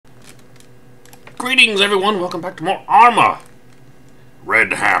Greetings, everyone. Welcome back to more ArmA.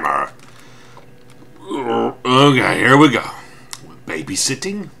 Red Hammer. Okay, here we go.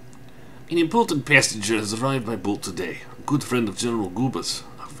 Babysitting? An important passenger has arrived by boat today. A good friend of General Gubas.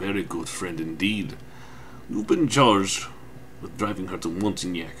 A very good friend indeed. You've been charged with driving her to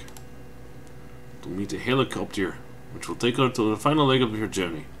Montignac to meet a helicopter which will take her to the final leg of her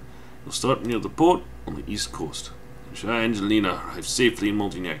journey. You'll start near the port on the east coast. Ensure Angelina arrives safely in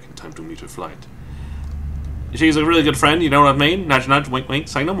Montignac in time to meet her flight. She's a really good friend, you know what I mean? Nudge, nudge, wink, wink,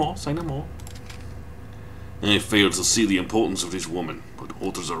 say no more, say no more. I fail to see the importance of this woman, but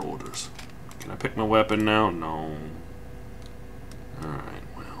orders are orders. Can I pick my weapon now? No. Alright,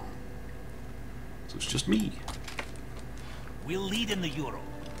 well. So it's just me. We'll lead in the Euro.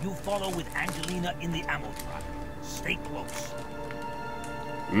 You follow with Angelina in the ammo truck. Stay close.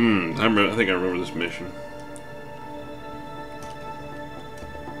 I think I remember this mission.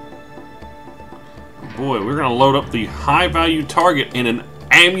 Boy, we're gonna load up the high-value target in an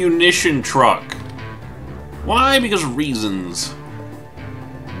ammunition truck. Why? Because of reasons.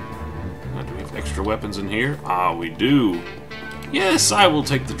 Now, do we have extra weapons in here? Ah, we do. Yes, I will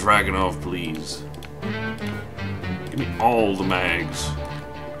take the Dragunov, please. Give me all the mags.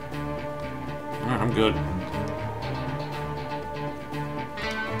 Alright, I'm good.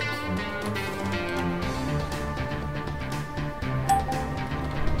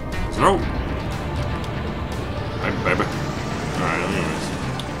 Throw! Baby. Alright, anyways.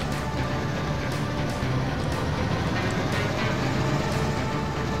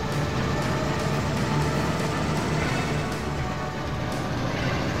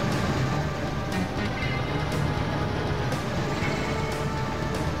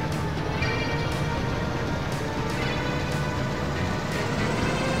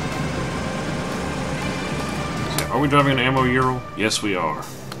 Are we driving an ammo Euro? Yes, we are.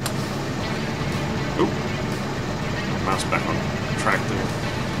 Oop. Mouse back on track there.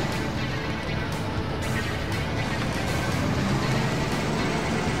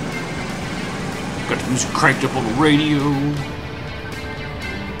 Got the music cranked up on the radio.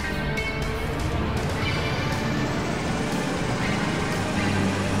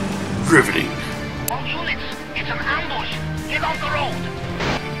 Riveting. All units, it's an ambush. Get off the road.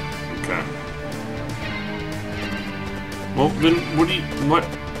 Okay. Well, then, what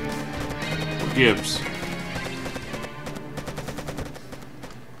gives?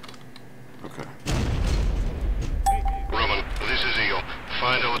 Roman, this is Eo.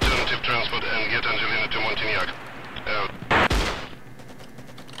 Find alternative transport and get Angelina to Montignac. Out.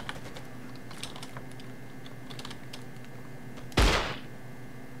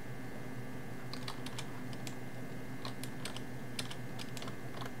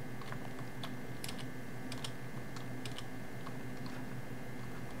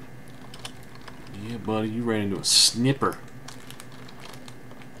 Yeah, buddy, you ran into a snipper.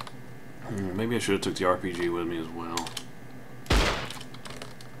 Maybe I should have took the RPG with me as well.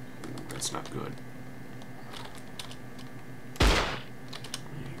 That's not good.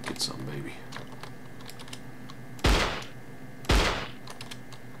 Get some, baby.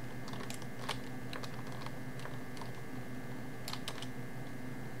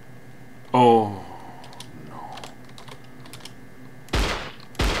 Oh, no.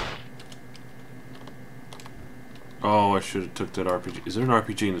 Oh, I should have took that RPG. Is there an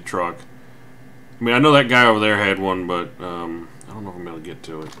RPG in the truck? I mean, I know that guy over there had one, but I don't know if I'm able to get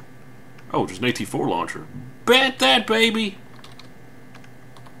to it. Oh, just an AT-4 launcher. Bet that, baby!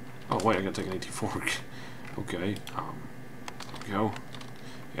 Oh, wait, I gotta take an AT-4. Okay, there we go.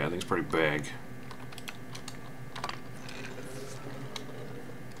 Yeah, I think it's pretty big.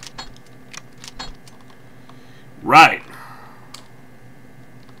 Right!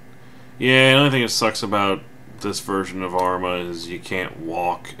 Yeah, the only thing that sucks about this version of ArmA is you can't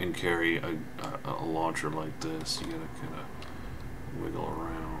walk and carry a launcher like this. You gotta kind of wiggle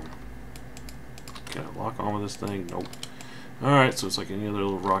around. Can I lock on with this thing? Nope. Alright, so it's like any other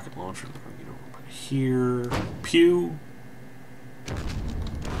little rocket launcher. Get over here. Pew! That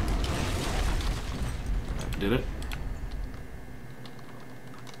did it.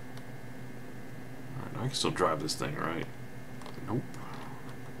 Alright, now I can still drive this thing, right? Nope.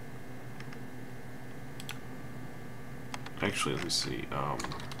 Actually, let me see.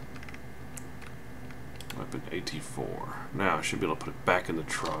 Weapon AT-4. Now I should be able to put it back in the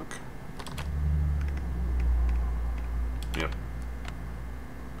truck. Yep.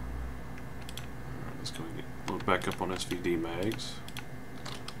 Alright, let's go and load back up on SVD mags.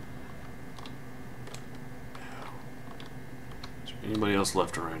 Is there anybody else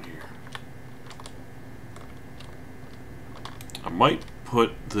left around here? I might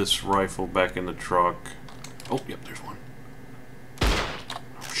put this rifle back in the truck. Oh, yep, there's one.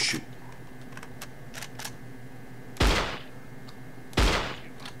 Oh, shoot.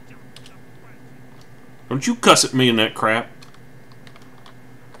 Don't you cuss at me in that crap.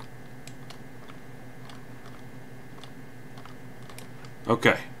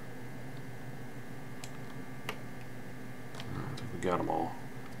 Okay. I think we got them all.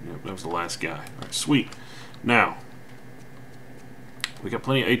 Yep, that was the last guy. Alright, sweet. Now, we got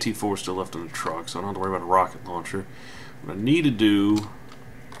plenty of AT-4 still left in the truck, so I don't have to worry about a rocket launcher. What I need to do...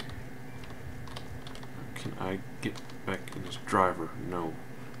 Can I get back in this driver? No.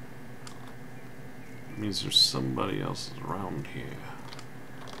 That means there's somebody else around here.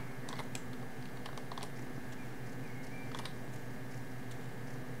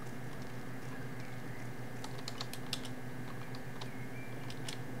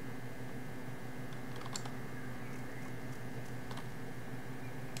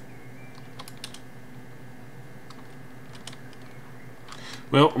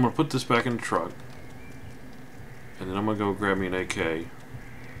 Well, I'm going to put this back in the truck. And then I'm going to go grab me an AK. And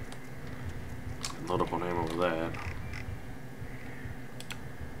load up on ammo with that.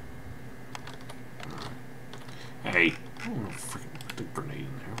 Right. Hey. I don't know, freaking put the grenade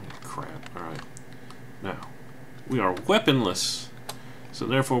in there. Holy crap. Alright. Now, we are weaponless. So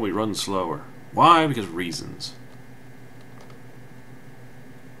therefore we run slower. Why? Because reasons.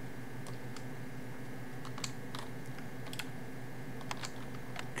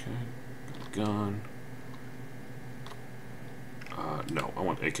 Gun. No, I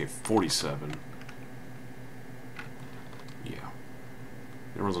want AK-47. Yeah.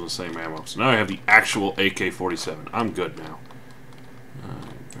 It runs on the same ammo. So now I have the actual AK-47. I'm good now.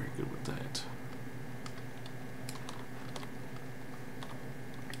 I'm very good with that.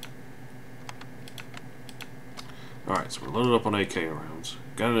 Alright, so we're loaded up on AK rounds.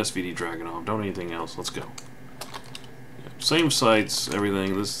 Got an SVD Dragunov. Don't need anything else. Let's go. Same sights,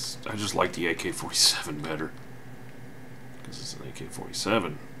 everything. This, I just like the AK-47 better. Because it's an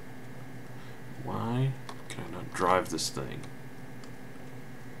AK-47. Why can I not drive this thing?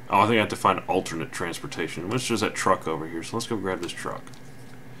 Oh, I think I have to find alternate transportation. Which there's that truck over here, so let's go grab this truck.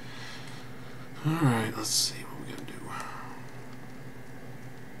 Alright, let's see what we gotta do.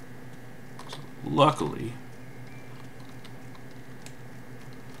 So, luckily,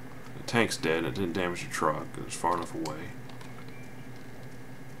 the tank's dead. It didn't damage the truck. It was far enough away.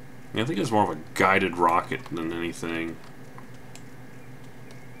 Yeah, I think it's more of a guided rocket than anything.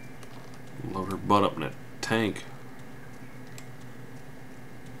 Load her butt up in that tank.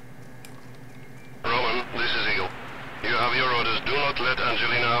 Roman, this is Eagle. You have your orders. Do not let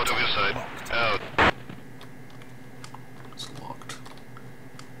Angelina out of your sight. Out. It's locked.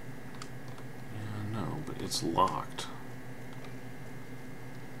 Yeah, no, but it's locked.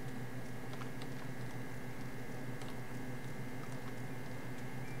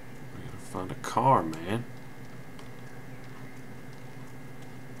 Find a car, man.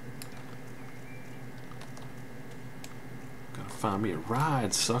 Gotta find me a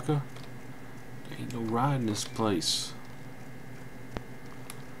ride, sucker. There ain't no ride in this place.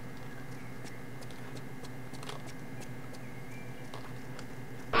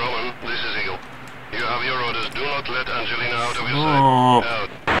 Roman, this is Eagle. You have your orders. Do not let Angelina out of your Oh. sight.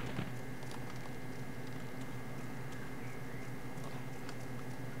 Out.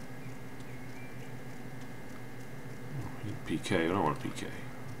 PK. I don't want a PK.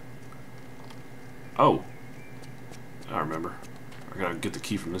 Oh. I remember. I gotta get the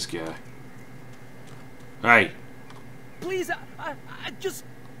key from this guy. Hey. Please, I just...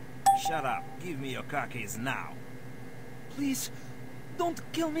 Shut up. Give me your car keys now. Please, don't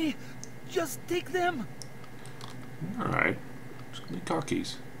kill me. Just take them. Alright. Just give me car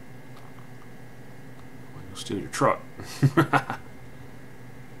keys. I'm gonna steal your truck.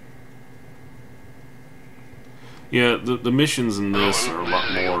 Yeah, the missions in this are a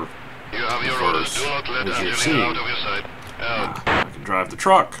lot more You have your orders. Do not let as you've Angelina seen. out of your sight. Out. I can drive the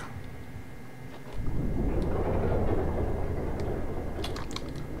truck.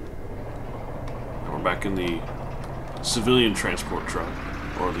 Now we're back in the civilian transport truck,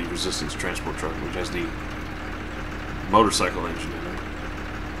 or the resistance transport truck, which has the motorcycle engine in it.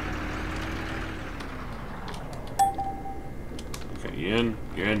 Okay, you in?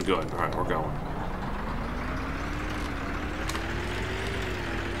 You're in? Good. Alright, we're going.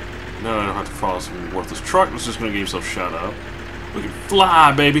 Now I don't have to follow some worthless truck. That's just gonna get yourself shot up. We can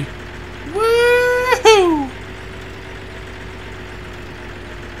fly, baby. Woohoo!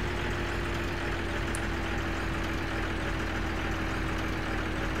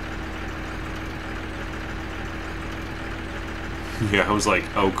 Yeah, I was like,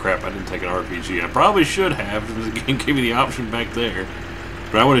 oh crap, I didn't take an RPG. I probably should have, because the game gave me the option back there.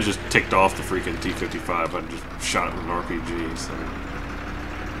 But I would have just ticked off the freaking T-55. I'd just shot it with an RPG, so...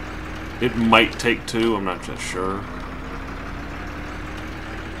 It might take two, I'm not just sure.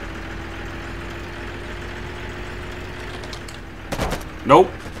 Nope.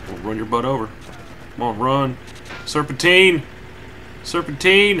 We'll run your butt over. Come on, run. Serpentine!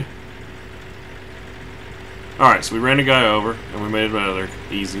 Serpentine! Alright, so we ran a guy over, and we made it rather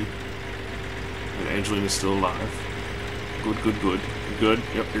easy. And Angelina's still alive. Good, good, good. You're good?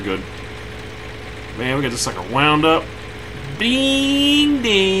 Yep, you're good. Man, we got this sucker wound up. Ding,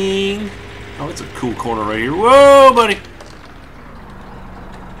 ding! Oh, that's a cool corner right here. Whoa, buddy!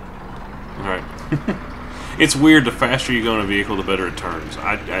 Alright. It's weird, the faster you go in a vehicle, the better it turns.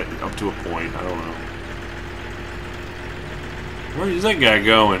 Up to a point, I don't know. Where is that guy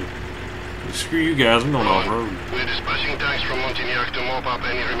going? Screw you guys, I'm going off-road. We're dispatching tanks from Montignac to mop up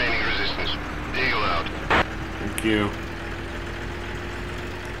any remaining resistance. Eagle out. Thank you.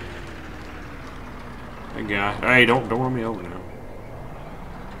 Hey guy. Hey, don't run me over now.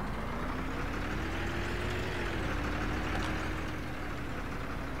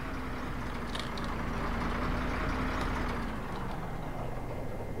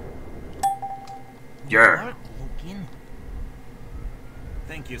 Yeah.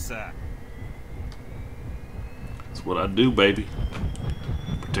 Thank you, sir. That's what I do, baby.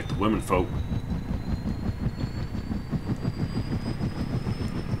 Protect the women folk.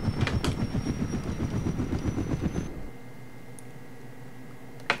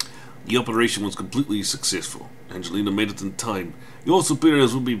 The operation was completely successful. Angelina made it in time. Your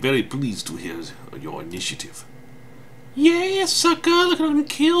superiors will be very pleased to hear your initiative. Yeah, sucker! Look at them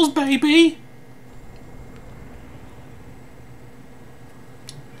kills, baby!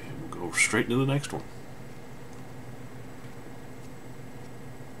 And we'll go straight into the next one.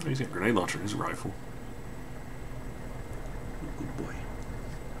 Oh, he's got a grenade launcher in his rifle. Good boy.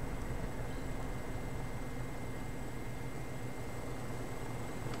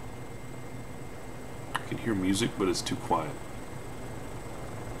 I can hear music, but it's too quiet.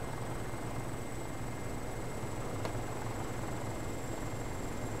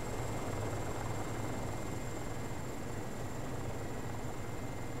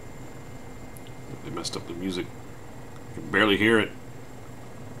 They messed up the music. I can barely hear it.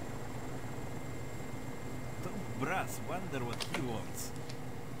 Brass, wonder what he wants.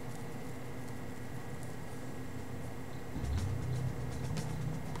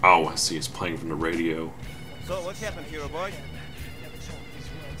 Oh, I see. It's playing from the radio. So, what happened, hero boy?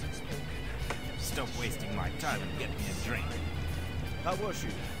 Stop wasting my time and get me a drink. How was she?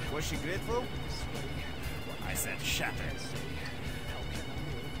 Was she grateful? I said shattered.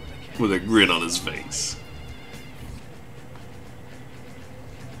 With a grin on his face.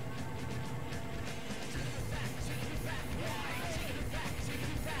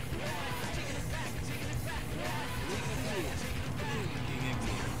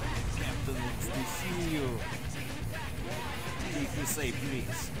 Captain wants to see you. If you say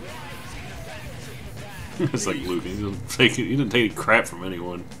please. It's like Luke. He didn't take any crap from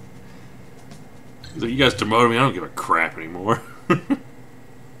anyone. He's like, you guys demoted me. I don't give a crap anymore.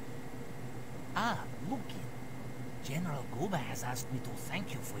 Ah, Luke. General Guba has asked me to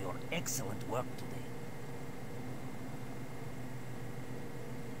thank you for your excellent work today.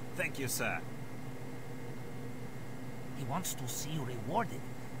 Thank you, sir. He wants to see you rewarded.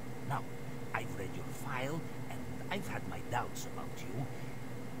 Now, I've read your file, and I've had my doubts about you.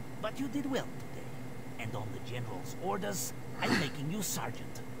 But you did well today. And on the General's orders, I'm making you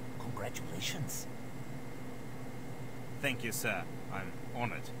Sergeant. Congratulations. Thank you, sir. I'm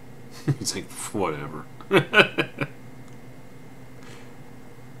honored. He's like, whatever.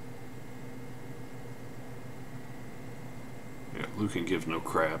 Yeah, Luke can give no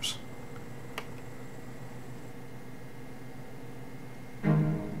craps.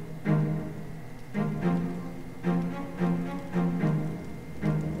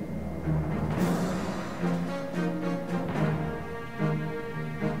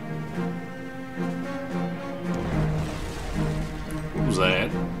 What was that?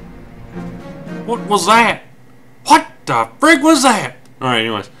 What was that? What the frig was that? Alright,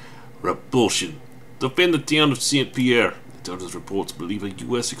 anyways. Repulsion. Defend the town of St. Pierre. Intelligence reports believe a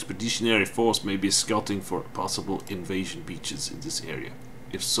U.S. expeditionary force may be scouting for possible invasion beaches in this area.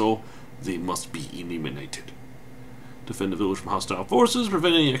 If so, they must be eliminated. Defend the village from hostile forces,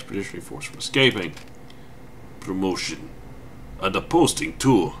 prevent any expeditionary force from escaping. Promotion. And a posting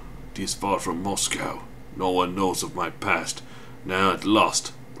too. This far from Moscow. No one knows of my past. Now at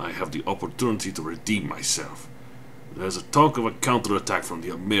last, I have the opportunity to redeem myself. There's a talk of a counterattack from the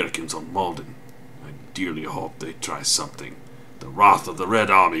Americans on Malden. I dearly hope they try something. The wrath of the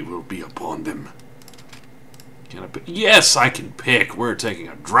Red Army will be upon them. Can I pick? Yes, I can pick. We're taking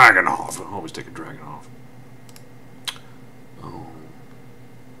a Dragunov. I always take a Dragunov. Oh.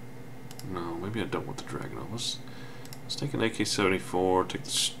 No, maybe I don't want the Dragunov. Let's take an AK-74. Take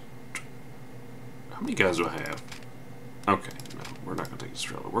the... How many guys do I have? Okay, no, we're not going to take the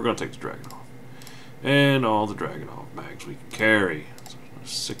Strela. We're going to take the Dragunov. And all the Dragunov mags we can carry. So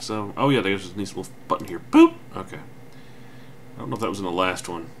 6 of them. Oh yeah, there's just this little button here. Boop! Okay. I don't know if that was in the last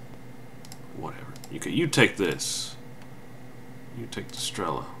one. Whatever. You take this. You take the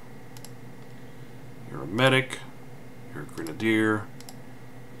Strela. You're a medic. You're a grenadier.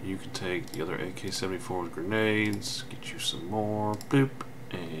 You can take the other AK-74 with grenades. Get you some more. Boop.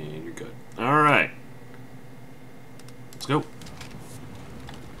 And you're good. Alright. Let's go.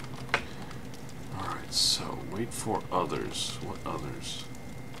 Alright, so wait for others. What others?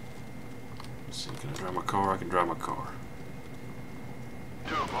 Let's see, can I drive my car? I can drive my car.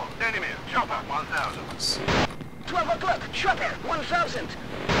 2 o'clock. Enemy. Chopper. 1,000. Let's see. 12 o'clock, chopper, 1,000.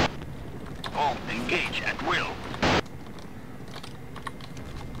 All engage at will.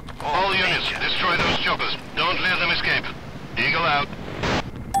 All units, destroy those choppers. Don't let them escape. Eagle out.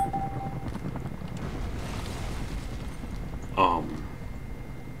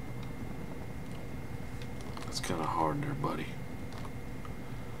 That's kind of hard there, buddy.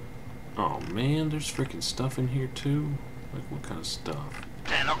 Oh man, there's freaking stuff in here too. Like what kind of stuff?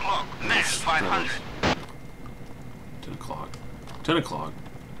 10 o'clock. Max 500. 10 o'clock. 10 o'clock.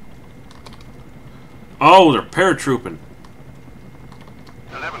 Oh, they're paratrooping.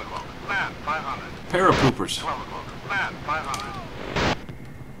 11 o'clock. Land 500. Parapoopers. 12 o'clock. Land 500.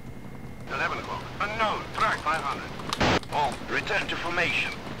 11 o'clock. Unknown. Track 500. All return to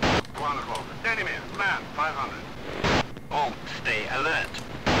formation. 1 o'clock. Enemy. Land 500. All stay alert.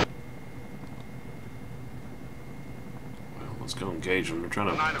 Well, let's go engage them. They're trying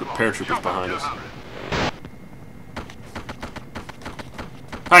to 9 put o'clock. paratroopers Chopper, behind us. 200.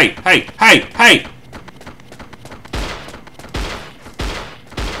 Hey, hey, hey, hey!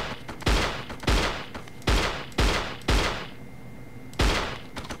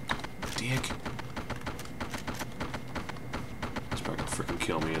 Dick. He's probably gonna freaking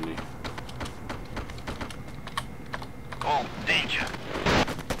kill me, isn't he? All danger.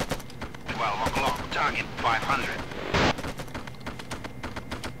 12 o'clock. Target 500.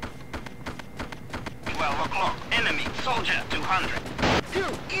 12 o'clock. Enemy soldier 200. 2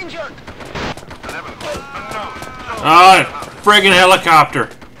 injured. 11 o'clock. Unknown. Ah, friggin' helicopter!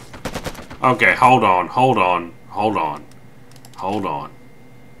 Okay, hold on, hold on, hold on, hold on,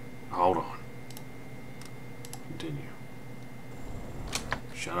 hold on. Continue.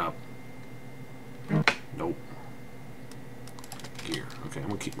 Shut up. Nope. Gear. Okay, I'm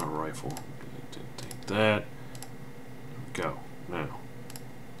gonna keep my rifle. Take that. Go. Now.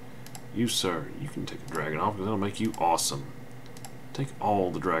 You, sir, you can take a Dragunov because that'll make you awesome. Take all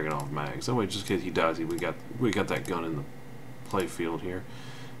the Dragunov mags. That way, just in case he dies, we got that gun in the play field here.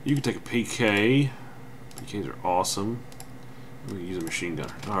 You can take a PK. PKs are awesome. We can use a machine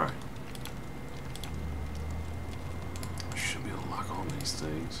gunner. Alright. I should be able to lock on these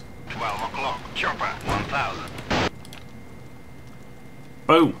things. 12 o'clock. Chopper 1,000.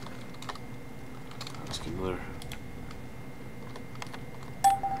 Boom! Let's get another.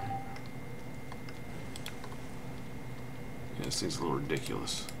 Yeah, this thing's a little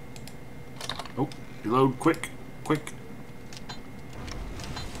ridiculous. Oh, reload, quick, quick.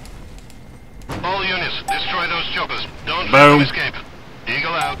 All units, destroy those choppers. Don't let Boom. them escape.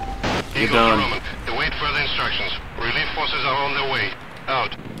 Eagle out. You're Eagle done. to Roman. Await further instructions. Relief forces are on their way.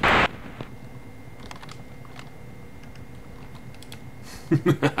 Out.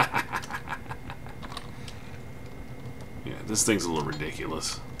 Yeah, this thing's a little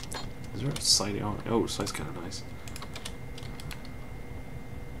ridiculous. Is there a sight on? Oh, the sight's kind of nice.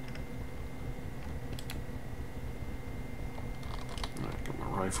 Alright, got my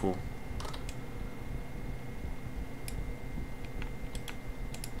rifle.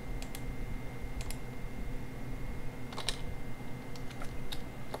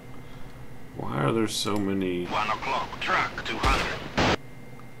 Why are there so many? 1 o'clock. Truck 200.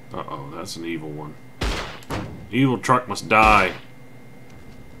 Uh-oh, that's an evil one. Evil truck must die.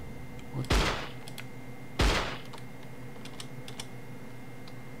 What the?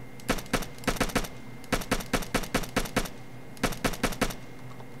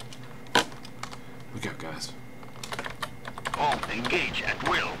 Look out, guys. All engage at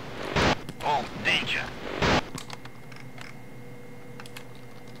will. All danger.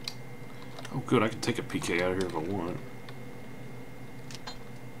 Oh, good. I can take a PK out of here if I want.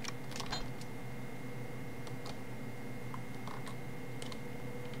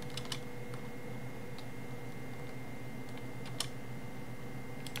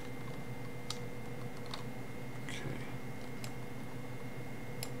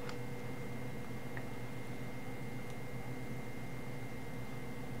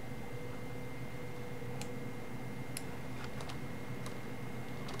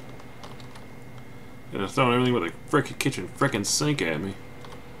 They're throwing everything with a frickin' kitchen frickin' sink at me.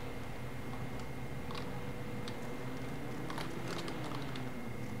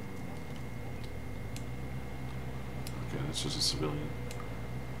 Okay, that's just a civilian.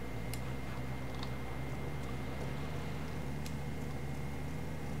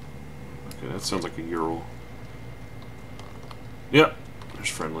 Okay, that sounds like a Ural. Yep, there's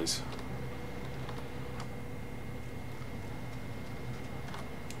friendlies.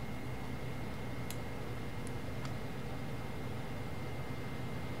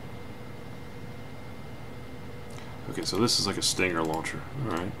 Okay, so this is like a Stinger launcher.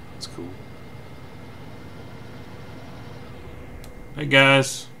 Alright, that's cool. Hey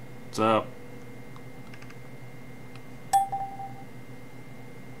guys, what's up?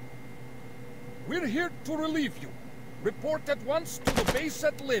 We're here to relieve you. Report at once to the base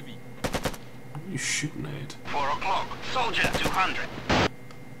at Levy. What are you shooting at? 4 o'clock. Soldier 200.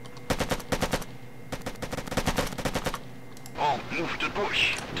 All move to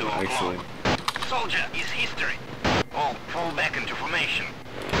bush. 2 Actually, o'clock. Soldier is history. All fall back into formation.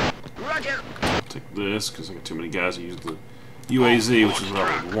 Roger. take this because I got too many guys who use the UAZ, which is what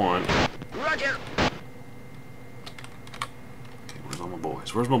I would want. Roger. Okay, where's all my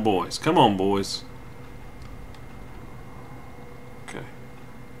boys? Where's my boys? Come on, boys. Okay.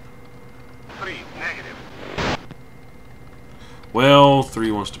 3 negative. Well,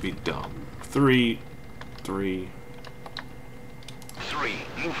 3 wants to be dumb. 3. 3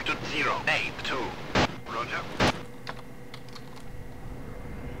 move to 0 8 2. Roger.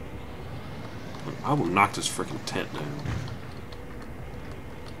 I will knock this freaking tent down.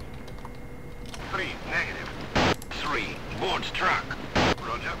 3 negative. 3 board truck.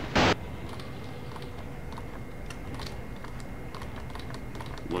 Roger.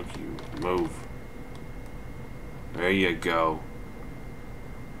 Look, you move. There you go.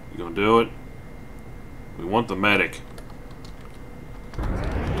 You gonna do it? We want the medic.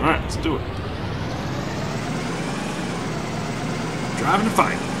 Alright, let's do it. Driving to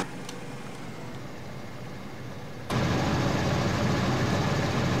fight.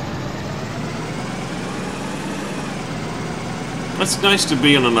 It's nice to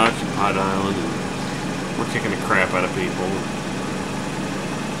be on an occupied island and we're kicking the crap out of people.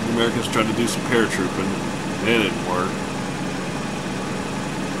 The Americans tried to do some paratrooping. It didn't work.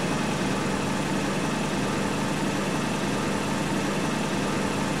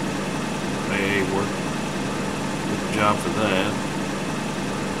 Hey, work. Good job for that.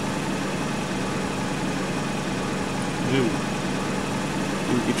 Dude,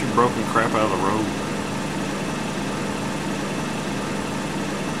 get your broken crap out of the road.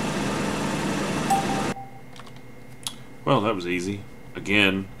 Well, that was easy.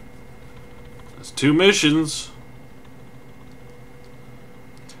 Again. That's 2 missions.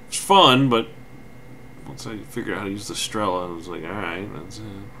 It's fun, but once I figured out how to use the Strela, I was like, alright, that's it.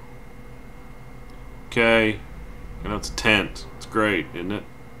 Okay. I know it's a tent. It's great, isn't it?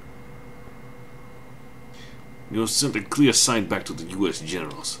 You have sent a clear sign back to the U.S.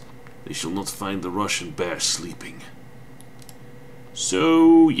 generals. They shall not find the Russian bear sleeping.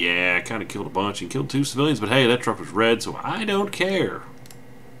 So, yeah, I kind of killed a bunch and killed 2 civilians, but hey, that truck was red, so I don't care.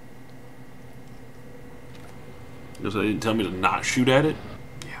 Because they didn't tell me to not shoot at it?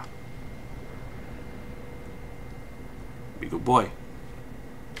 Yeah. Be a good boy.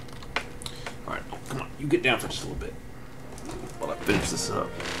 Alright, oh, come on, you get down for just a little bit while I finish this up.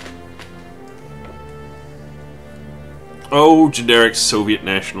 Oh, generic Soviet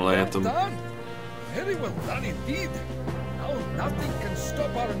national anthem. Well done. Very well done indeed. Now nothing can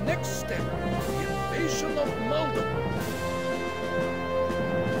stop our next step, the invasion of Moldova.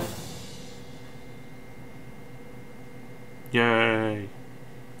 Yay.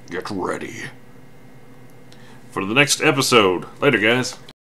 Get ready for the next episode. Later, guys.